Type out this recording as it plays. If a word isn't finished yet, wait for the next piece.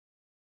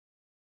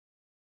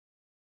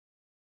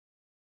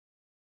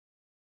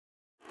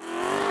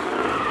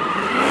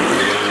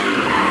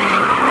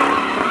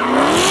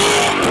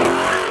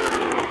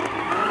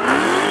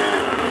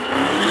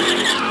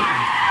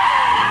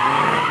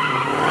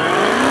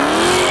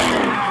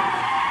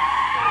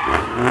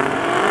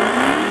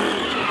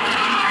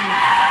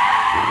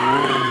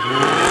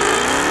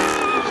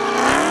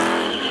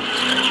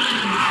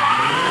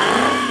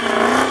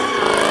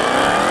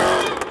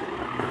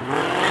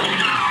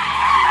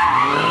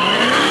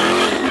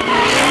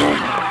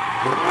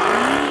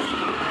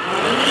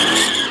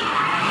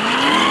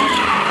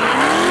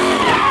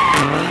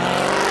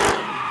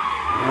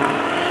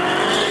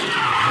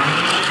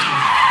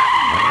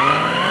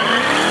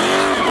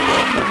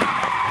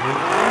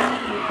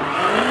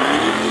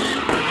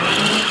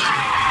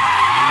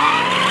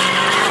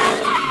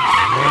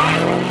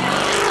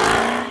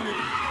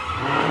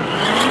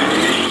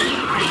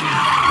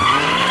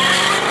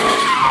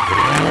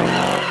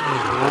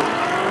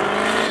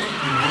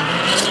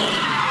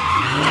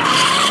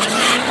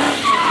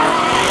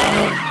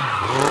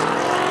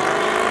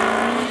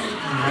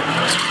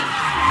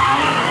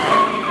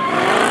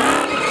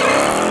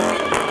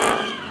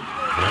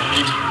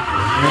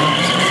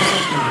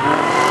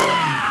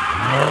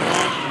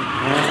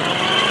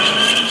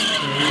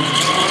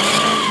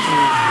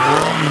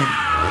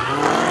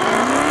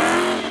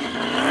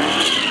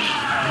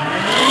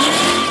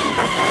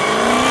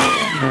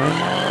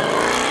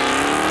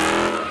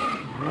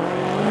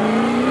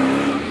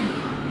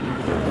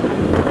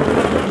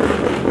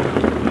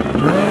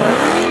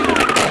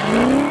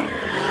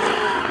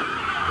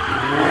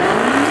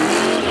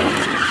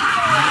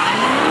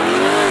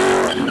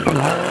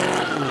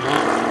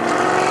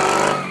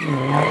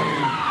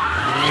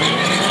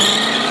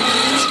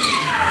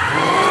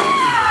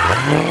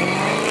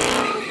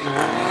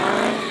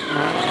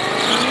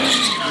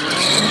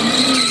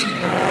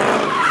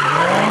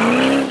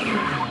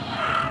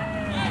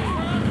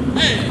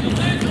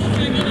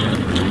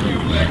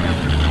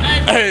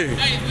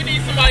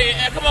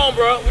Hey, come on,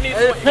 bro. We need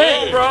some. Come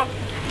on, bro.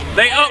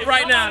 They up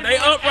right now. They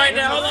up right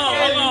now.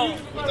 Hold on.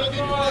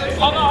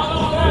 Hold on.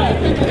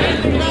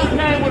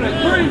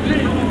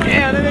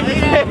 Yeah, that nigga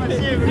came with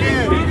shit.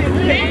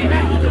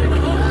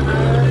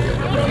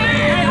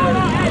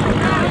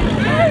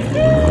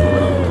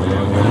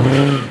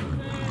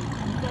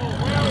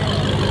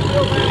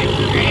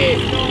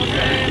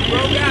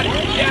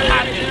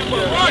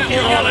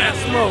 All that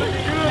smoke.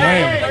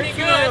 Hey, pretty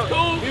good. That's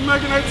cool. He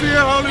making that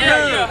TL all the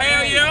time.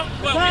 Hell yeah.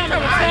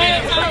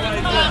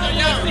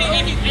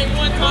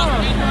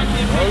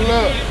 Hold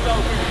up.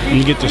 Let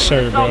me get the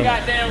shirt, bro.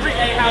 Yes,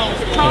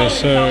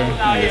 sir.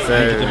 Yes,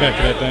 sir. Get the back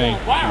of that thing.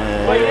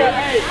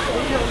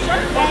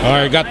 All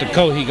right, got the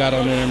coat he got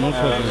on there.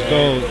 Motherfuckers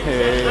gold.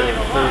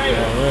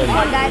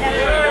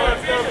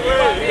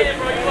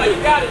 You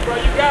got it, bro.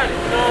 You got it. You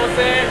know what I'm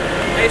saying?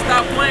 Hey,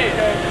 stop playing.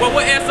 Well,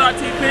 what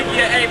SRT pick?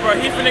 Yeah, hey, bro,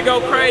 he finna go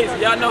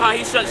crazy. Y'all know how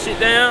he shut shit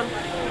down. He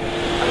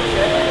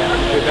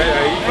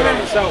put on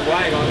the show, boy. I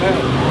ain't gonna let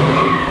him.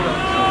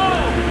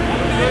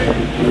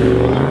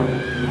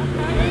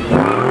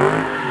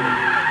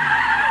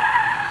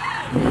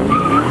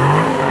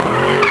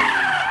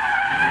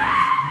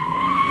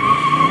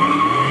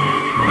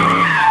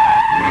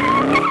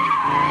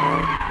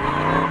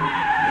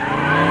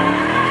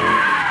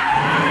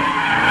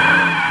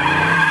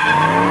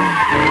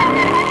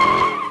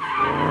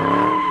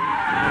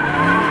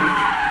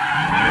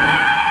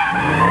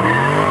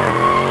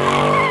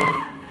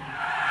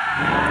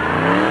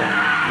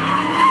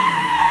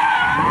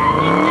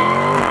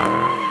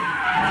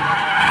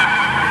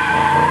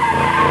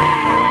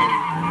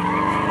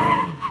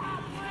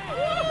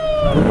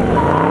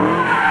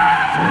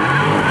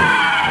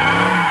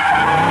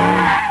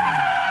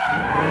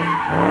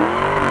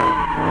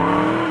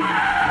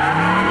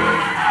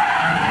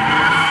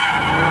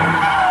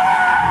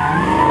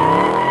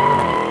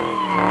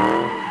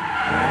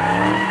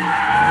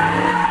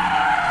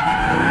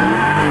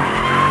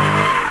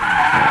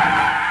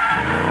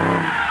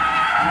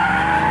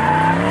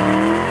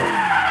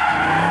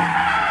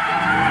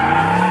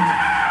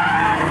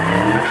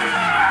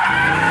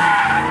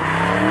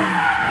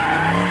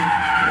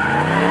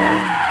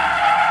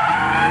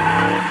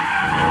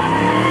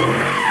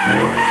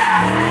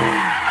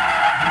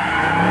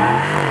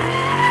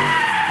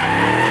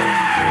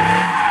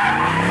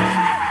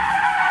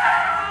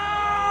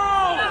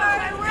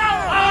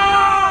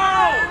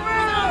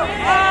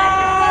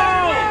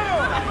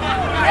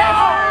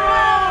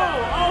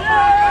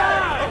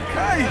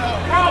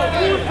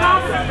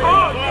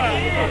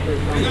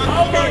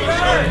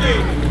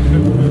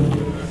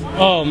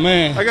 Oh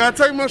man. I gotta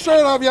take my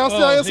shirt off. Y'all see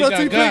how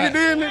SRT pick it,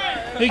 didn't it?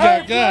 He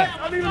got God.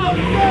 I need another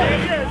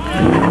shirt.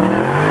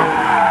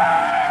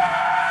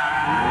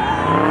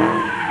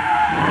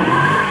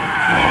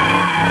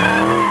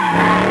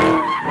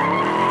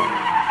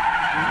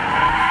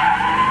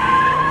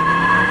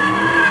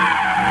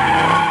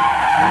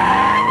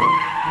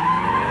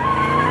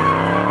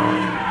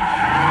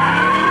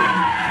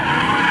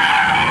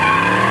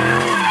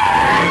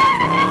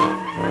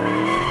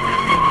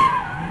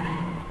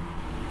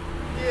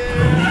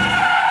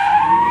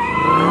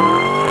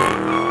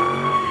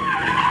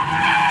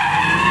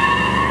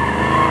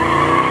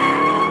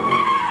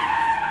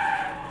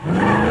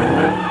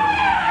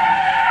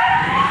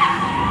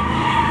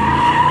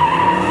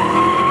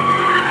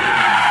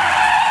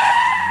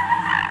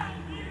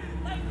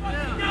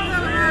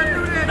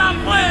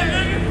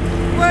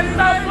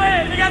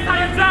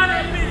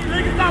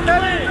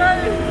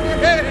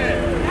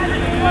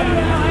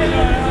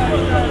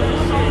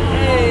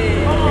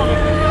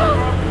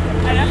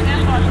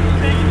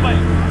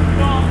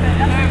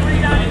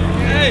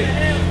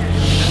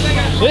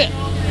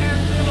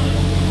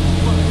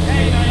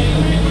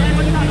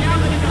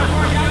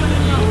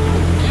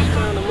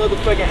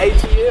 Motherfucking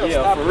ATL.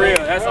 Yeah, for real.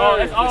 That's all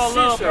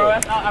love, bro.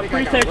 I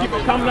appreciate you for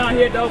coming out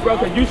here, though, bro,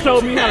 because you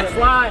showed me how to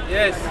slide.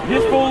 Yes.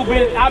 This fool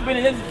I've been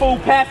in this fool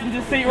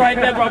passenger seat right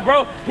there,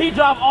 bro. He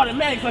drive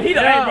automatic, so he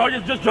done, hey, bro,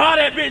 just drive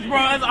that bitch, bro.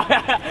 That's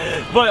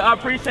all. But I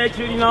appreciate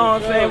you, you know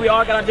what I'm saying? We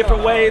all got our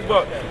different ways,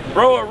 but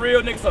bro a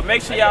real nigga, so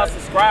make sure y'all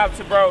subscribe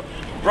to bro.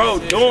 Bro,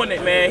 doing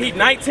it, man. He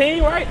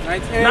 19, right?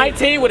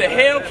 19 with a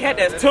Hellcat.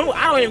 That's 2.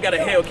 I don't even got a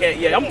Hellcat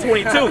yet. I'm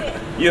 22.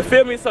 You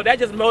feel me? So that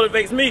just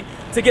motivates me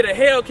to get a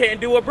Hellcat and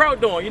do what bro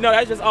doing. You know,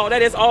 that's just all.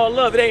 That is all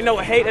love. It ain't no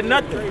hate or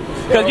nothing.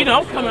 Cause you know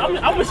I'm coming. I'm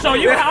gonna show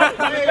you how I'm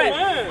coming back.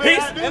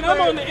 And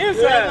I'm on the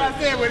inside.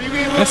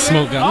 That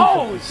smoke got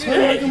oh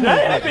shit!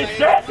 That bitch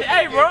stretching.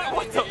 Hey, bro.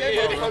 What's up?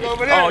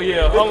 Oh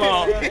yeah. Hold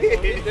on.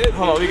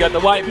 Hold on. We got the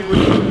white people.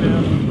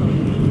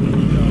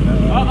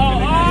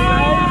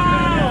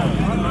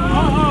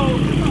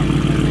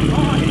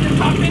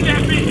 In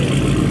that bitch.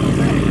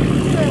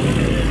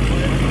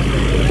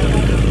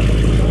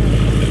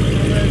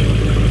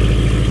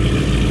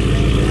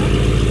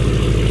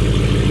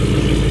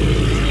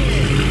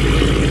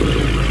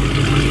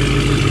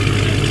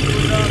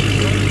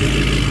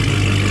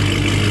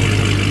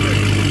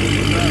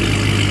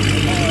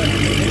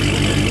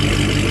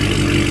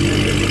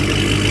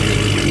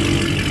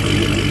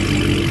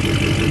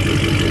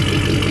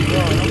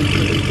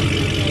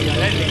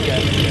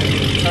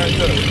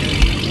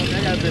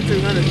 the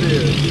 200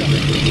 bill.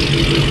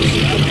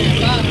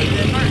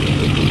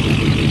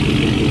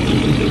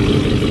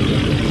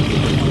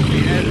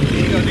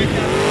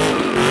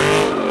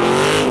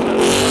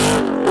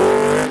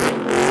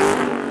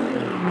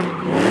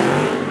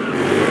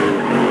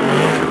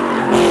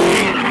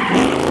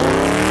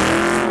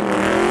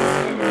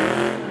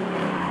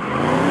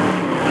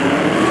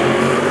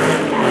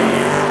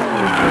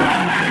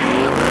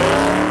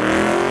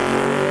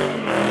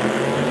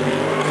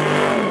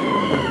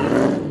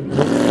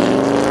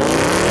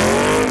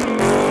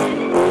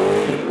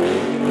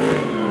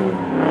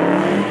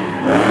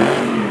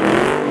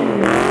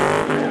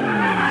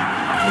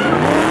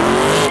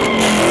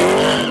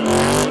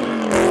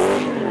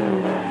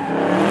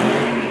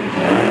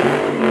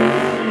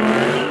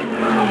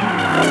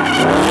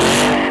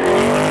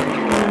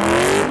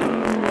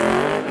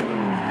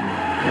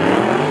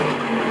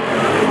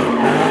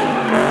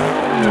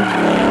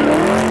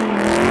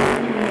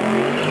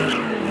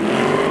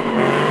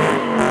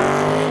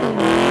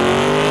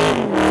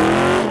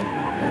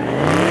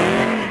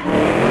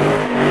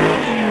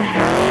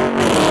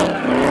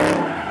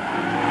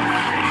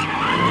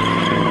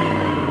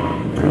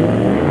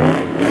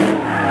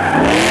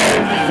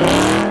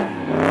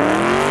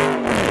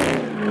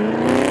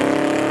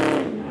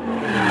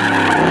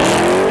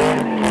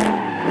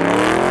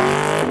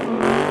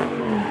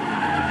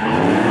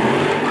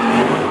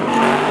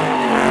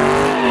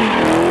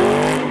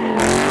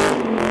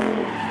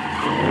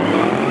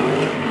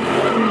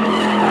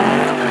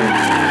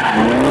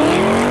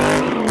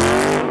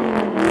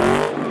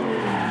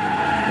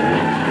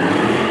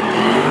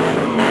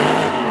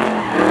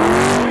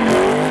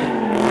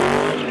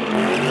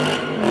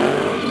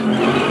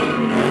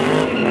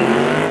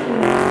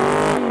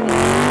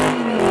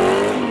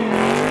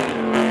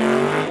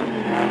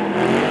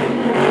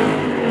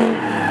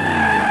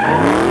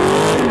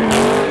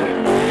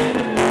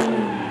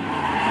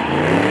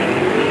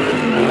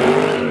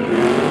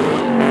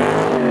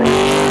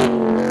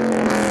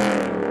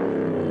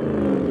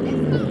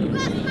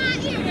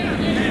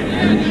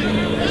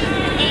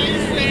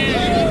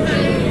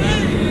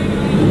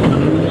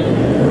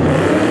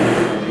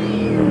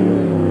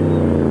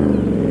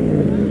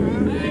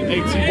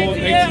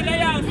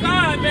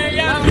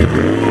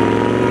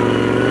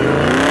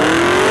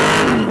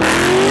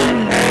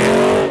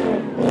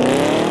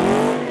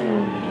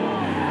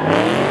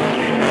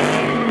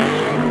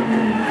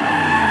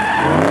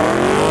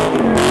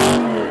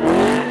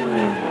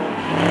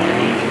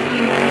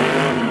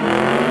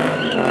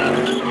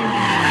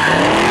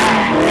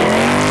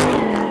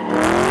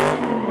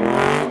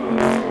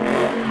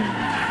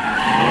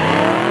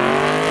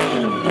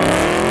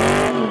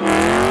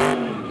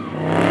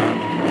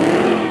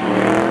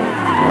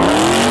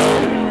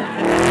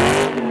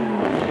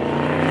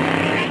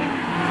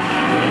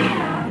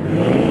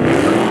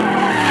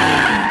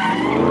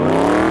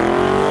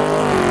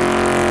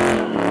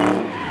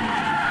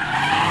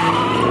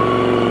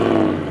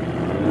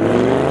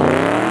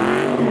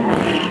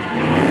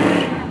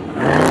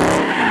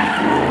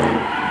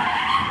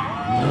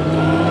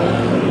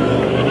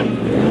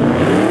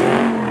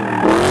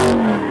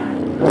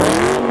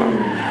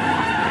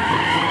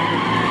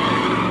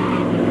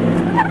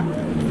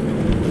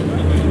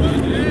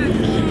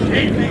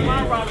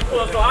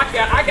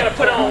 I gotta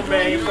put on,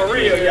 man, for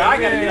real, y'all. I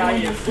gotta get out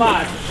here and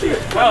slide.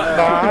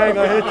 Nah, I ain't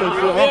gonna hit you. I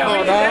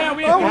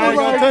ain't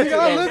gonna touch it.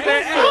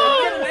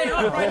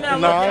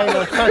 Nah, I ain't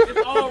gonna touch it.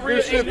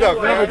 This shit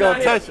up. Never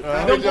gonna touch it.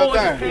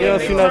 You don't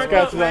see no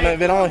scratches on that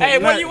bit on here. Hey,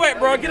 where you at,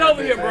 bro? Get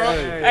over here, bro.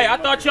 Hey, I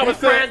thought y'all was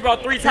friends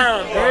about 3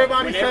 times, bro.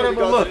 Everybody shut up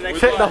and look.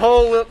 Check the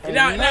whole lip.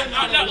 Now, look.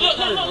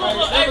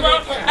 Hey, bro.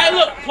 Hey,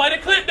 look, play the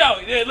clip, though.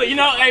 Look, you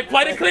know, hey,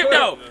 play the clip,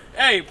 though.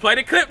 Hey, play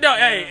the clip, though.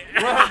 Hey.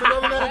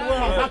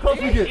 How close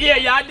we get?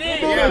 Yeah, I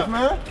did. Yeah,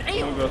 man.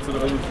 We'll go to the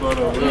other spot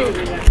over there.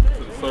 To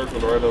the circle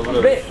right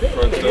over there.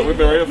 Right there. We've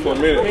been right here for a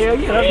minute. Hell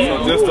yeah.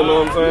 So just to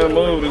know what I'm saying,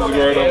 move. This is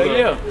right over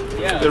there.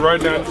 Yeah. They're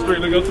right down the street.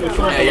 Let's go to the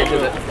circle.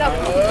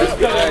 Let's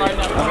go right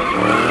now.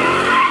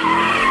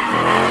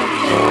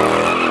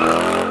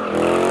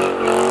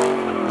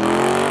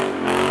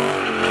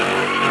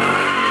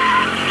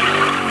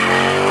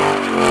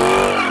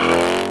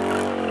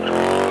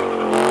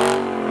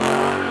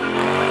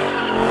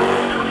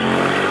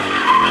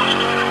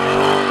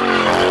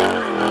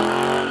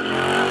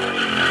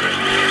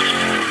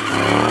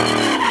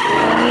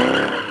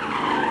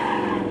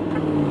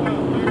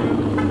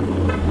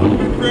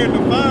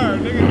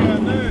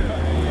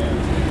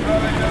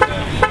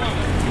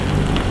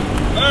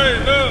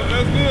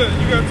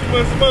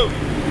 Smoke.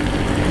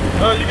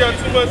 You got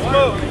too much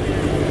smoke.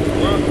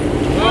 Well,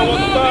 I want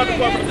the fire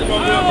department to come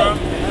over here, bro.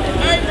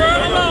 Hey, bro,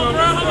 hold on,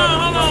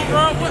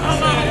 bro.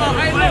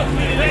 Hey, look.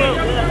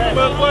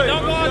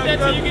 Don't go out there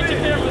till you get your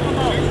camera. Hold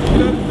on.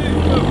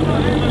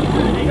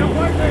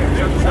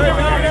 Hey,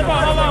 man,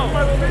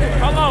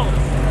 hold on.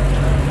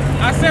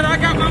 I said I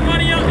got my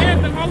money on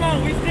Anthem. Hold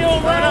on, we still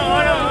around.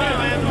 Hold on.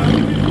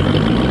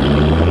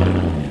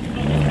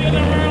 We still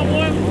around,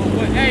 boy.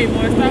 Hey,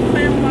 boy, stop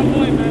playing with my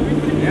boy, man.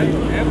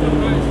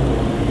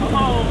 Come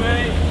on,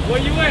 man.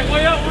 Where you at?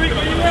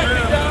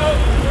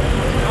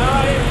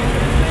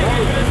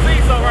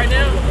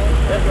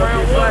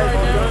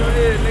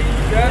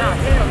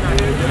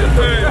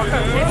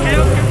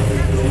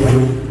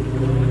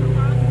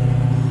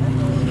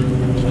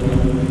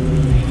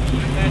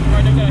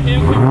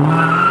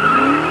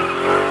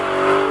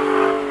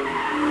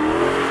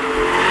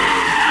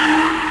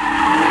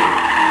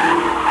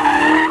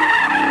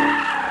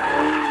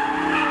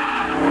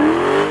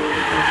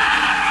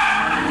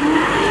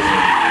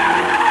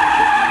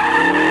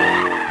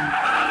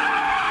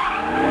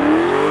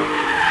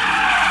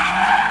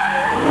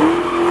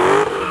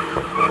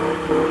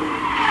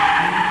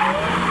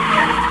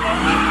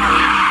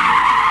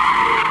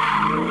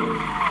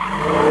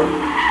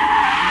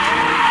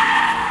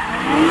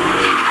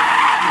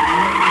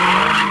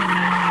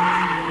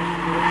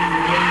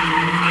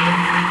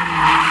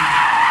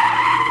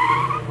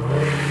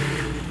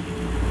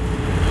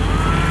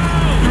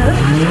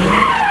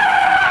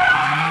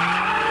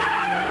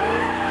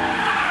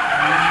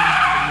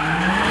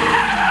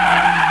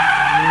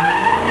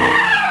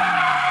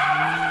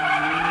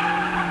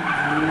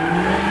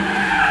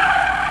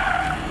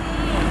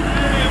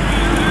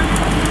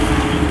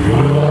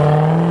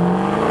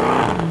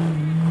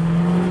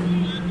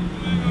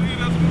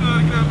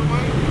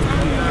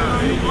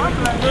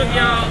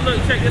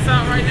 Check this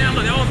out right now.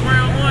 Look, that was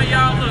round one,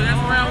 y'all. Look,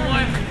 that's round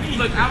one.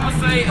 Look, I'm gonna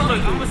say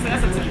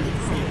that's a two.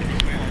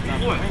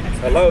 What?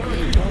 Hello.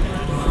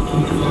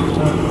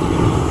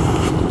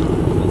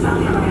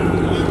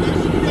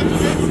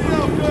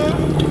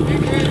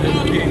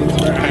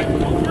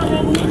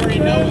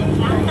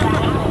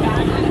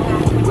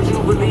 Would you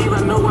believe I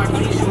know I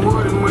teach you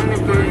more than money,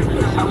 babe?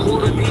 I pull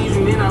the bees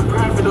and then I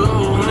profit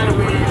all money,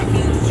 babe.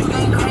 You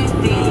ain't crazy.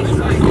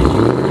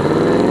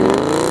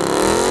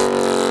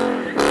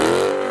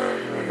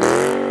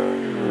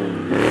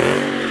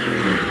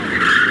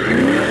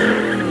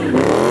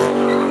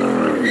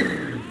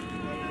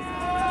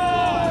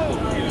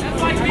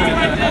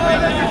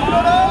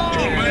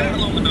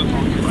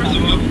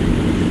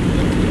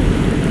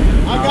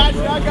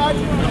 I got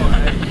you.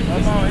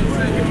 Come on, he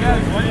said he got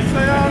you. Why you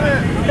say all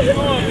that?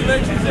 Come on, he let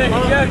you say he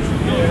got you.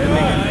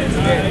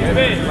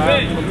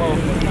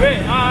 Bet.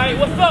 All right,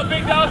 what's up,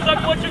 big dog? Show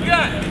me what you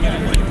got.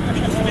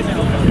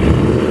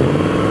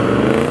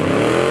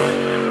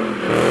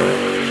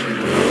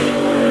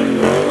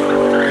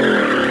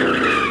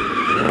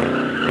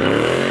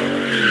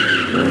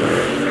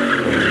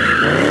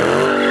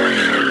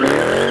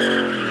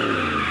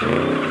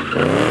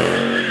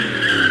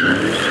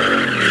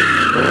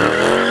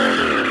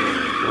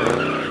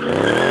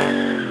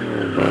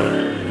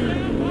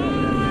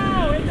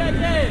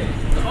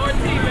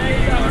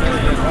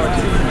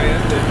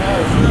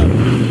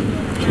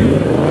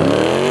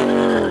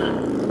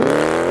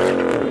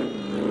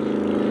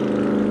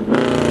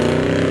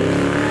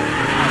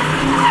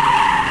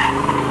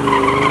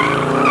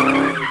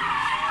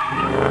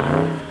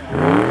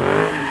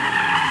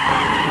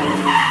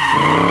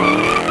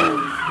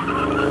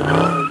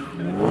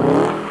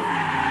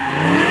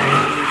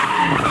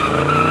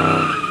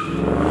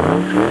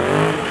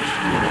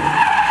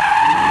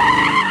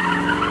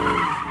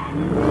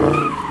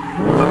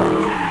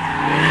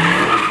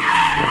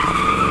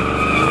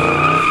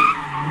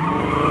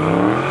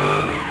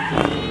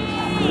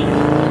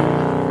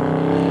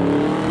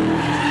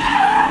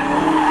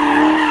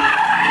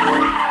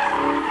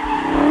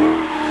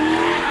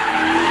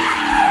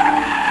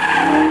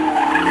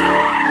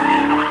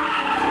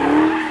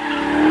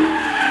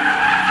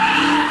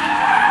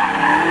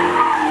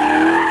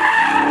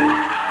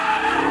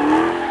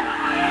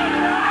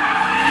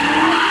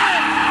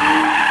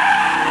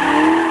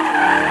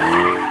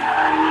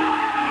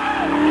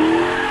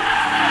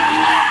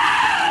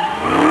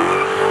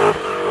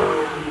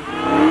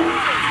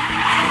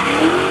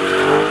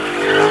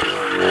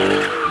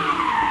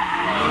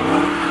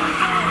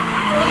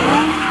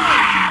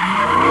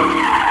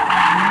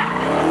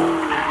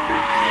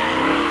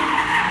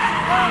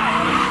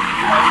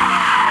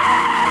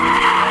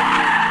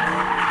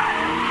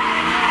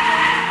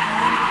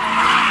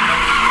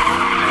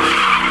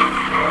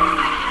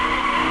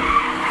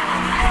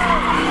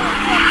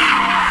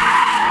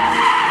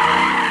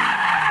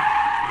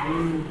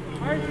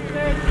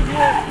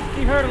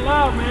 He heard it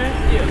loud,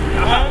 man.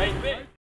 Yeah.